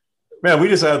man, we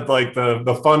just had like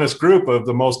the funnest group of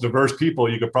the most diverse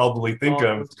people you could probably think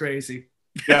of. It's crazy.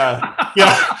 Yeah.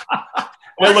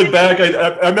 I look back.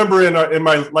 I remember in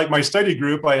my study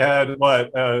group, I had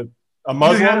a You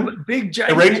had Muslim, a big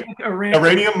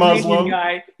Iranian Muslim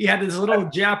guy. You had this little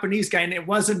Japanese guy, and it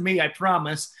wasn't me, I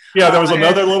promise. Yeah, there was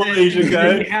another little Asian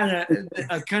guy. You had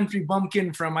a country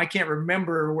bumpkin from, I can't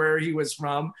remember where he was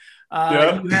from.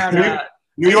 Yeah. You had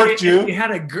New York Jew. You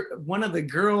had one of the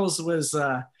girls was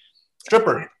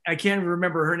stripper. I can't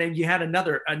remember her name. You had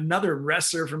another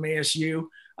wrestler from ASU.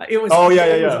 It was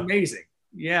it was amazing.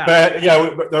 Yeah. But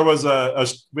yeah, there was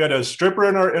we had a stripper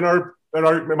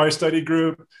in my study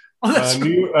group. Oh, that's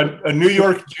a New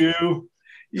York Jew,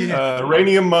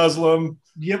 Iranian Muslim.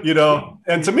 Yep. You know,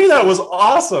 and to me that was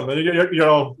awesome. And you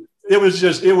know, it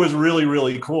was really,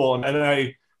 really cool. And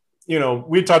I, you know,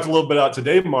 we talked a little bit about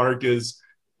today, Mark, is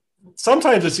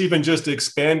sometimes it's even just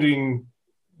expanding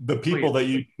the people that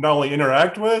you not only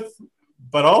interact with,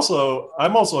 but also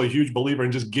I'm also a huge believer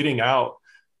in just getting out.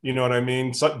 You know what I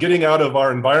mean? So getting out of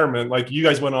our environment. Like you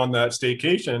guys went on that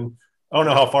staycation. I don't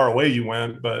know how far away you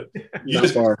went, but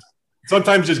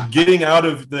sometimes just getting out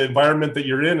of the environment that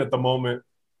you're in at the moment,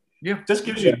 just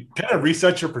gives you kind of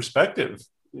resets your perspective.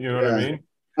 You know what I mean?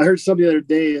 I heard something the other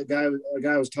day. A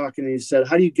guy was talking, and he said,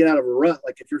 "How do you get out of a rut?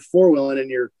 Like if you're four-wheeling and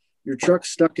your truck's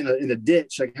stuck in a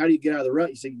ditch, like how do you get out of the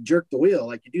rut? You say you jerk the wheel,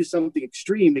 like you do something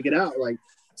extreme to get out. Like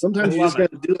sometimes you just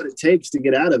got to do what it takes to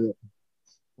get out of it."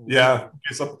 Yeah.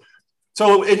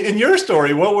 So in your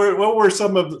story, what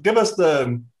were give us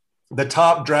the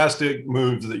top drastic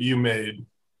moves that you made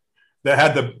that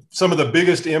had some of the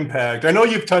biggest impact? I know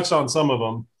you've touched on some of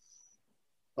them.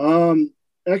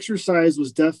 Exercise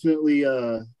was definitely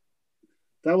that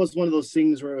was one of those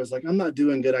things where I was like, I'm not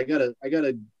doing good. I gotta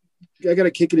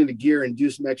kick it into gear and do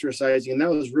some exercising. And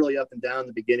that was really up and down in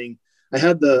the beginning. I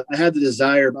had the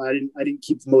desire, but I didn't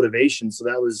keep the motivation. So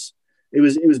it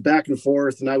was back and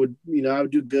forth, and I would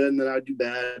do good and then I would do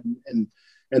bad. And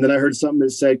then I heard something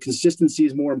that said consistency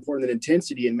is more important than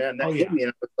intensity. And man, that hit me.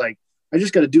 And I was like, I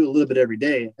just got to do a little bit every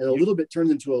day. And a little bit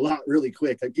turns into a lot really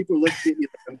quick. Like people look at me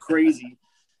like I'm crazy.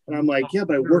 And I'm like, yeah,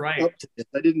 but I worked up to this.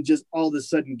 I didn't just all of a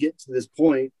sudden get to this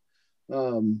point.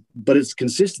 But it's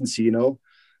consistency, you know?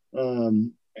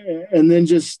 And then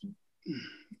just,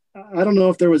 I don't know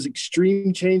if there was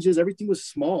extreme changes. Everything was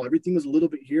small. Everything was a little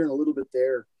bit here and a little bit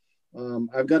there.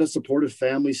 I've got a supportive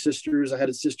family, sisters. I had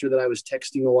a sister that I was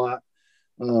texting a lot.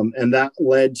 And that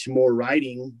led to more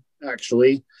writing,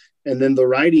 actually. And then the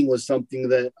writing was something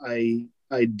that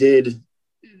I did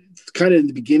kind of in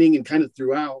the beginning and kind of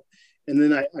throughout. And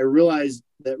then I realized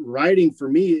that writing for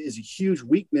me is a huge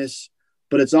weakness,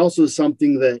 but it's also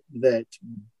something that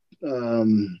I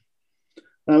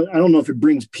don't know if it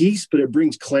brings peace, but it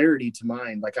brings clarity to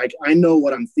mind. Like I know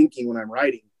what I'm thinking when I'm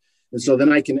writing. And so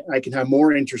then I can have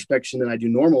more introspection than I do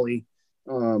normally.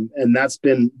 And that's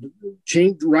been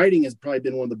writing has probably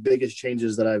been one of the biggest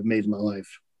changes that I've made in my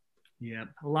life. Yeah.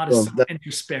 A lot of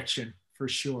introspection for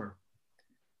sure.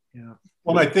 Yeah.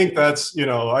 Well, I think that's, you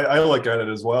know, I look at it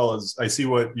as well as I see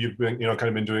what you've been, you know, kind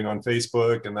of been doing on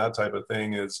Facebook and that type of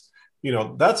thing is, you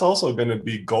know, that's also going to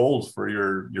be gold for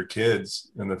your kids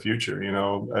in the future, you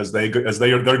know, as they're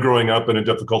growing up in a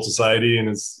difficult society and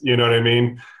it's, you know what I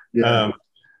mean? Yeah.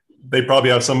 They probably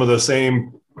have some of the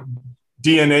same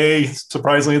DNA,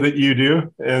 surprisingly, that you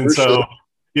do. And for sure.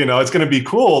 You know, it's going to be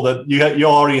cool that you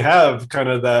already have kind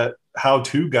of that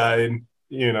how-to guide,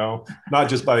 you know, not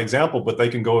just by example, but they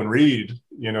can go and read,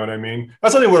 you know what I mean?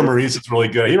 That's something where Maurice is really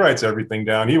good. He writes everything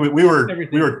down. We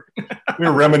were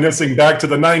reminiscing back to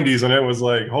the 90s and it was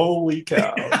like, holy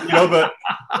cow, you know, but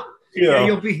you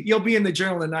know. You'll be in the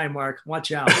Journal tonight, Mark.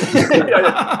 Watch out.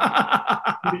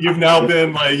 You've now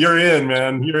been like, you're in,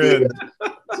 man. You're in.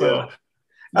 So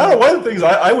I don't know, one of the things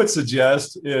I would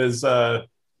suggest is,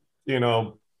 you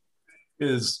know,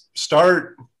 is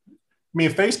start, I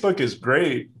mean, Facebook is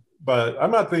great, but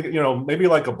I'm not thinking, you know, maybe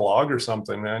like a blog or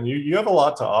something, man. You have a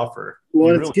lot to offer.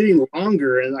 Well, it's getting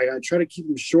longer, and I try to keep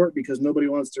them short because nobody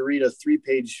wants to read a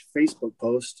 3-page Facebook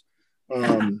post.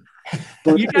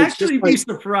 But you'd actually be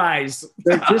surprised.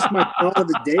 They're just my thought of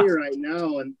the day right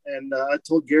now. And I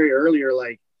told Gary earlier,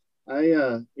 like,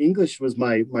 English was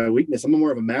my weakness. I'm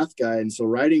more of a math guy, and so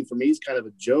writing for me is kind of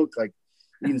a joke. Like,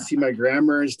 you can see my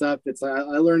grammar and stuff. It's I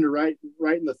learned to write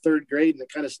in the 3rd grade, and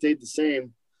it kind of stayed the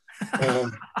same.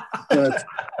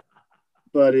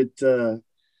 But it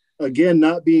again,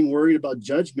 not being worried about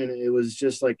judgment, it was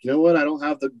just like, you know what, I don't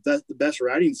have the best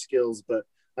writing skills, but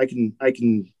I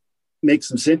can make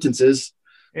some sentences.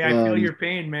 Yeah, I feel your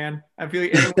pain, man. I feel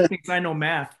everyone thinks I know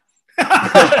math.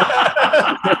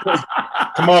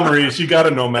 Come on, Maurice, you got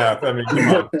to know math. I mean, come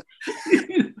on.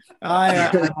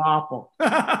 I'm awful.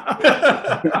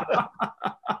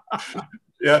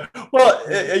 Yeah,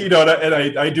 well, you know,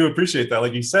 and I do appreciate that.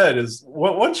 Like you said, is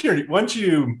once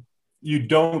you you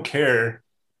don't care,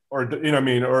 or, you know what I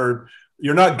mean, or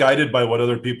you're not guided by what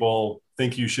other people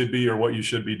think you should be or what you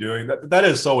should be doing. That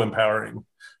is so empowering.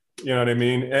 You know what I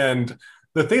mean? And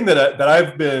the thing that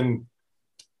I've been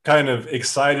kind of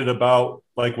excited about,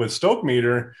 like with Stoke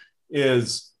Meter,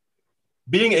 is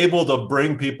being able to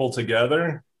bring people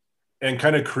together and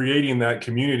kind of creating that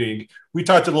community. We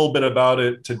talked a little bit about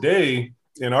it today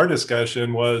in our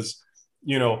discussion. Was,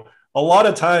 you know, a lot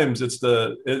of times it's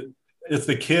the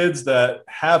kids that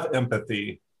have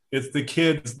empathy. It's the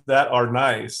kids that are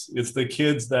nice. It's the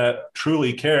kids that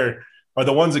truly care are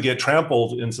the ones that get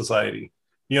trampled in society.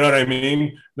 You know what I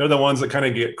mean? They're the ones that kind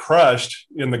of get crushed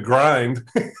in the grind.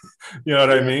 You know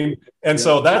what I mean? And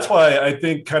so that's why I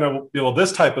think kind of, you know,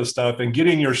 this type of stuff and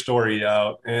getting your story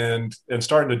out and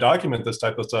starting to document this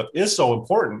type of stuff is so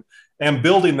important, and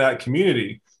building that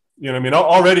community. You know what I mean?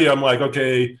 Already I'm like,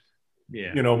 okay,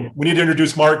 you know, we need to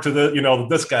introduce Mark to the, you know,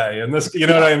 this guy and this, you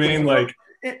know what I mean? Like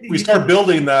we start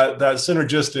building that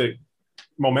synergistic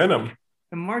momentum.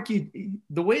 And Mark,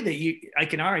 the way that I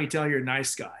can already tell you're a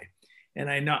nice guy. And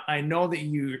I know that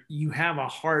you have a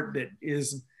heart that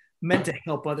is meant to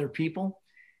help other people.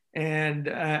 And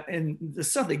the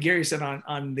stuff that Gary said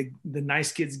on the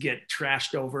nice kids get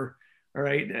trashed over, all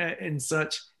right, and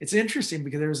such. It's interesting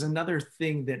because there was another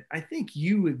thing that I think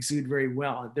you exude very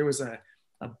well. There was a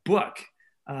book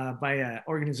by an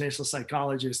organizational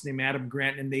psychologist named Adam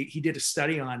Grant, and he did a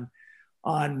study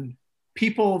on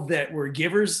people that were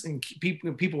givers and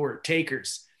people were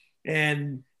takers.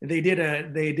 And they did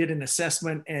an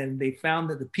assessment, and they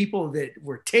found that the people that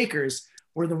were takers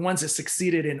were the ones that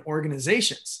succeeded in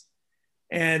organizations.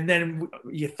 And then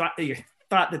you thought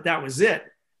that was it,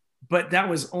 but that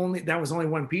was only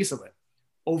one piece of it.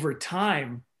 Over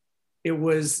time, it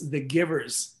was the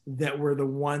givers that were the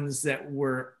ones that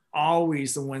were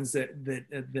always the ones that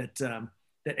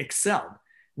excelled,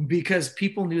 because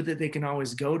people knew that they can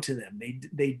always go to them.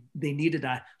 They needed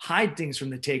to hide things from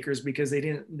the takers because they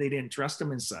didn't trust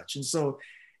them and such. And so,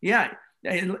 yeah,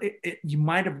 you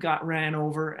might have got ran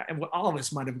over. And all of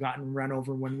us might have gotten run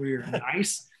over when we were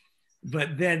nice,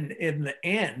 but then in the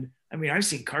end, I mean, I've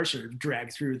seen Karcher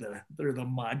dragged through the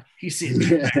mud. He's seen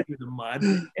dragged through the mud,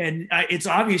 and it's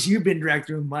obvious you've been dragged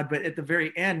through the mud. But at the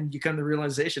very end, you come to the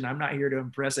realization, I'm not here to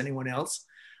impress anyone else.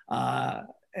 All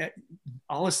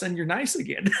of a sudden you're nice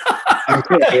again.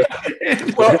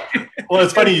 well,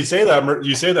 it's funny you say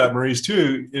that, Maurice,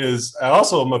 too. Is I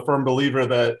also am a firm believer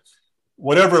that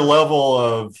whatever level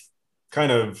of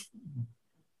kind of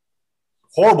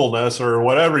horribleness or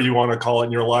whatever you want to call it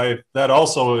in your life, that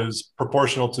also is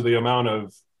proportional to the amount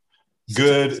of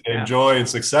good and joy and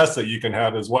success that you can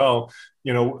have as well.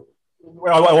 You know,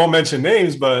 I won't mention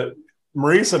names, but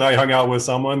Maurice and I hung out with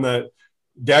someone that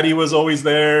Daddy was always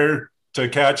there to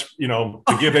catch, you know,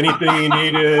 to give anything he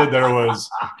needed. There was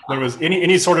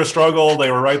any sort of struggle,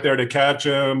 they were right there to catch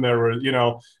him. There were, you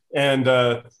know, and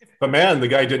but man, the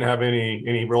guy didn't have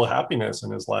any real happiness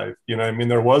in his life. You know, I mean,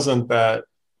 there wasn't that,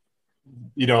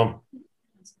 you know.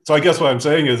 So I guess what I'm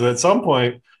saying is, at some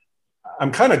point,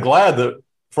 I'm kind of glad that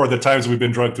for the times we've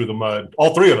been dragged through the mud,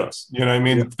 all three of us, you know what I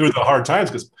mean, through the hard times,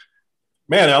 because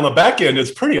man, on the back end,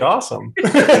 it's pretty awesome.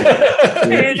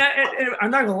 And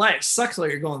I'm not gonna lie, it sucks while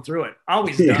you're going through it.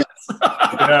 Always does.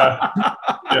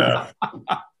 Yeah.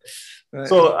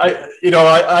 So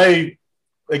I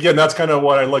again, that's kind of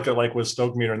what I look at, like with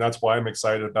Stoke Meter, and that's why I'm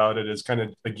excited about it. Is kind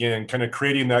of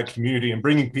creating that community and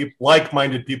bringing people,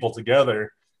 like-minded people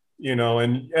together. You know,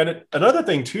 and another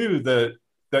thing too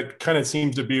that kind of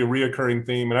seems to be a reoccurring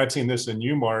theme, and I've seen this in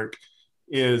you, Mark,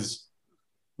 is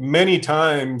many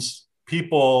times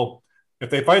people, if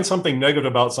they find something negative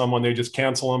about someone, they just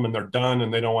cancel them and they're done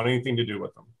and they don't want anything to do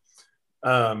with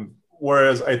them.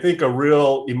 Whereas I think a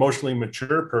real emotionally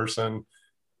mature person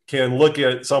can look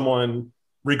at someone,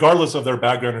 regardless of their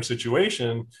background or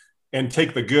situation, and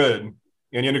take the good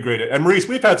and integrate it. And Maurice,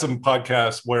 we've had some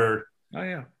podcasts where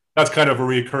that's kind of a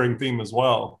recurring theme as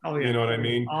well. Oh yeah. You know what I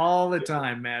mean? All the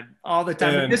time, man. All the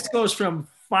time. And this goes from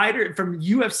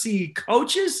UFC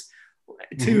coaches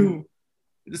to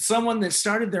someone that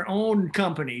started their own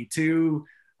company to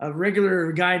a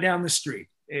regular guy down the street.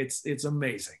 It's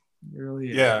amazing. It really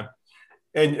is. Yeah.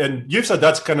 And you've said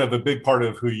that's kind of a big part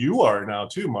of who you are now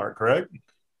too, Mark, correct?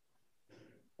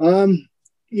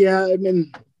 Yeah, I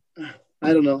mean,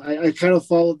 I don't know. I kind of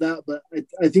followed that, but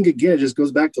I think again, it just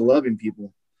goes back to loving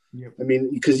people. Yep. I mean,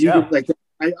 because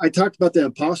I talked about the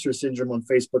imposter syndrome on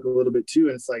Facebook a little bit too.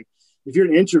 And it's like, if you're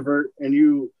an introvert and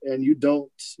you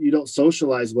don't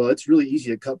socialize well, it's really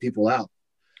easy to cut people out.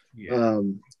 Yeah.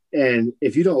 And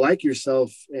if you don't like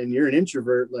yourself and you're an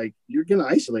introvert, like, you're going to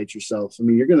isolate yourself. I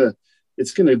mean,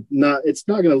 it's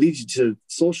not gonna lead you to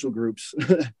social groups.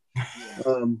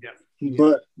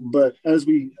 But as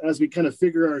we kind of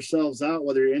figure ourselves out,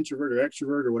 whether you're introvert or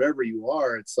extrovert or whatever you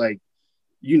are, it's like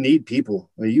you need people.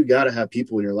 Like, you got to have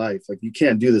people in your life. Like, you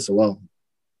can't do this alone.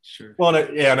 Sure. Well,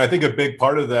 and I think a big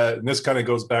part of that, and this kind of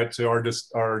goes back to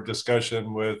our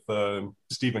discussion with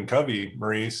Stephen Covey,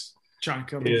 Maurice. Sean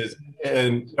Covey.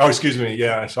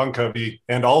 Sean Covey,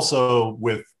 and also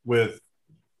with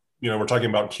we're talking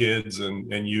about kids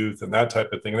and youth and that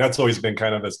type of thing. And that's always been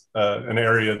kind of an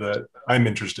area that I'm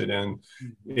interested in.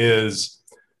 Is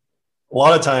a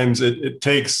lot of times it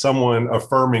takes someone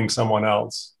affirming someone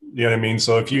else. You know what I mean?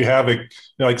 So if you have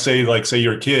say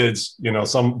your kids,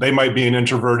 they might be an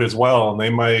introvert as well. And they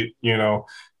might,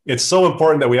 it's so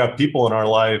important that we have people in our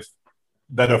life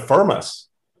that affirm us,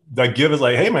 that give us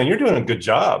like, hey man, you're doing a good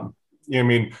job. You know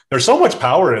what I mean? There's so much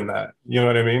power in that. You know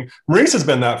what I mean? Maurice has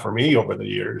been that for me over the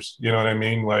years. You know what I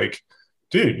mean? Like,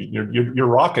 dude, you're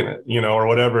rocking it, or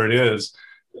whatever it is.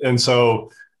 And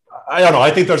so I don't know.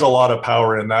 I think there's a lot of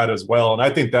power in that as well. And I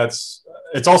think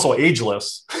it's also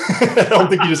ageless. I don't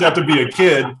think you just have to be a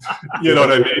kid. You know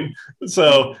what I mean?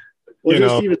 So,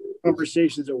 just even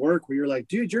conversations at work where you're like,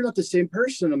 dude, you're not the same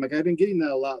person. I'm like, I've been getting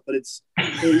that a lot, but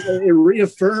it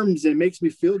reaffirms and makes me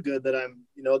feel good that I'm,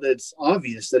 that it's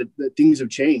obvious that things have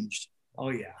changed. Oh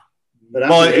yeah. But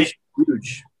it's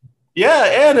huge.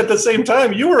 Yeah. And at the same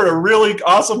time, you were a really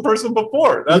awesome person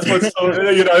before. That's what's so,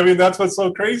 that's what's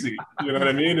so crazy. You know what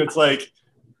I mean? It's like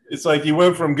you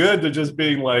went from good to just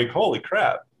being like, holy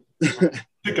crap,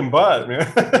 kicking butt,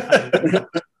 man.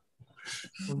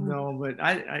 No, but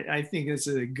I think it's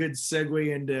a good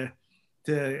segue into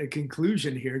a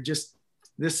conclusion here. Just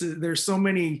there's so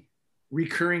many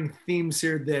recurring themes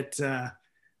here that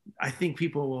I think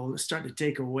people will start to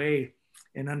take away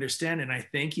and understand. And I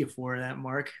thank you for that,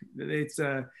 Mark. It's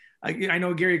I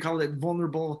know Gary called it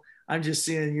vulnerable. I'm just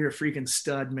saying you're a freaking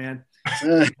stud, man.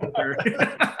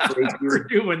 for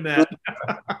doing that.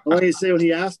 Like I say, when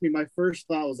he asked me, my first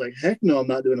thought was like, heck no, I'm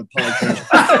not doing a podcast.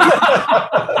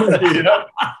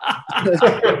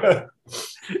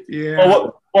 Yeah.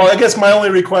 Well, I guess my only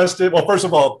request is, first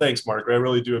of all, thanks, Mark. I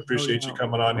really do appreciate you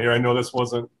coming on here. I know this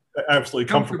wasn't absolutely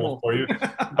comfortable for you,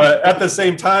 but at the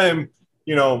same time,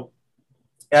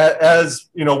 as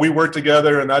we work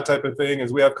together and that type of thing,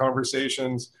 as we have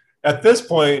conversations, at this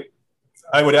point,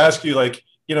 I would ask you, like,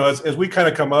 as we kind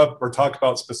of come up or talk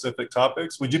about specific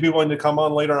topics, would you be willing to come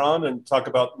on later on and talk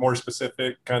about more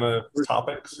specific kind of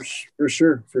topics? For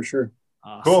sure.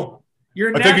 Awesome. Cool.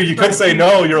 I figured you could say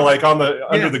no. You're like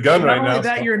under the gun right now.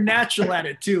 That you're natural at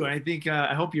it too. I think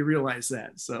I hope you realize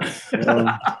that. So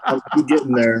I'm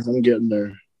getting there.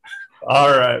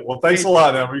 All right. Well, thanks a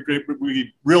lot, man.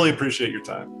 We really appreciate your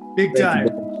time. Big time.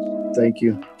 Thank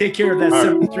you. Take care of that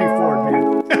 73 Ford,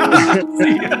 man.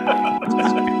 See ya.